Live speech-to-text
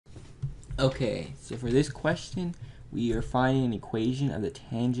Okay, so for this question, we are finding an equation of the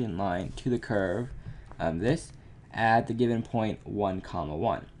tangent line to the curve, this, at the given point 1,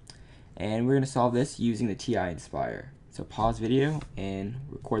 1. And we're going to solve this using the TI-nSpire. So pause video and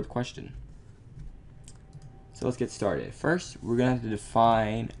record the question. So let's get started. First, we're going to have to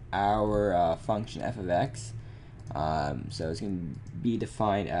define our function f of x. So it's going to be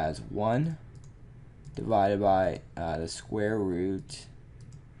defined as 1 divided by the square root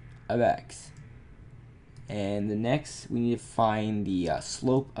of x. And the next, we need to find the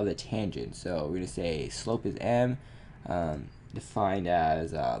slope of the tangent. So we're going to say slope is m, defined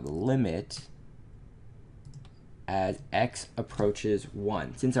as the limit as x approaches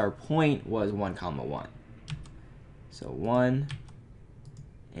 1, since our point was 1, 1. So 1,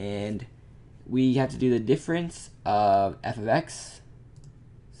 and we have to do the difference of f of x.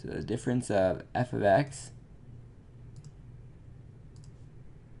 So the difference of f of x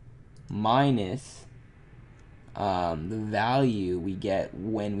minus the value we get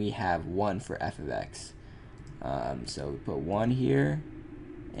when we have 1 for f of x. So we put 1 here,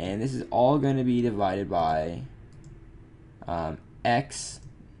 and this is all going to be divided by x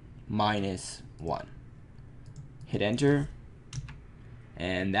minus 1. Hit enter,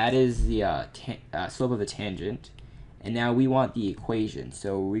 and that is the slope of the tangent. And now we want the equation,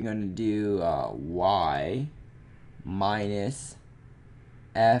 so we're going to do y minus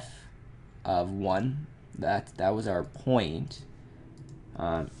f of 1, that was our point,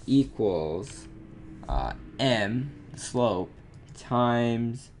 equals m, slope,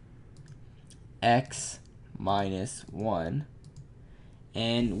 times x minus 1.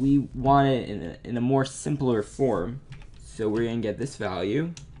 And we want it in a more simpler form, so we're going to get this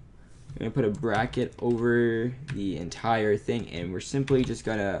value. We're going to put a bracket over the entire thing, and we're simply just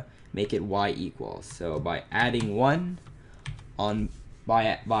going to make it y equals. So by adding 1 on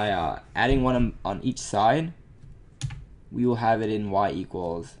adding 1 on each side, we will have it in y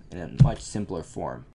equals in a much simpler form.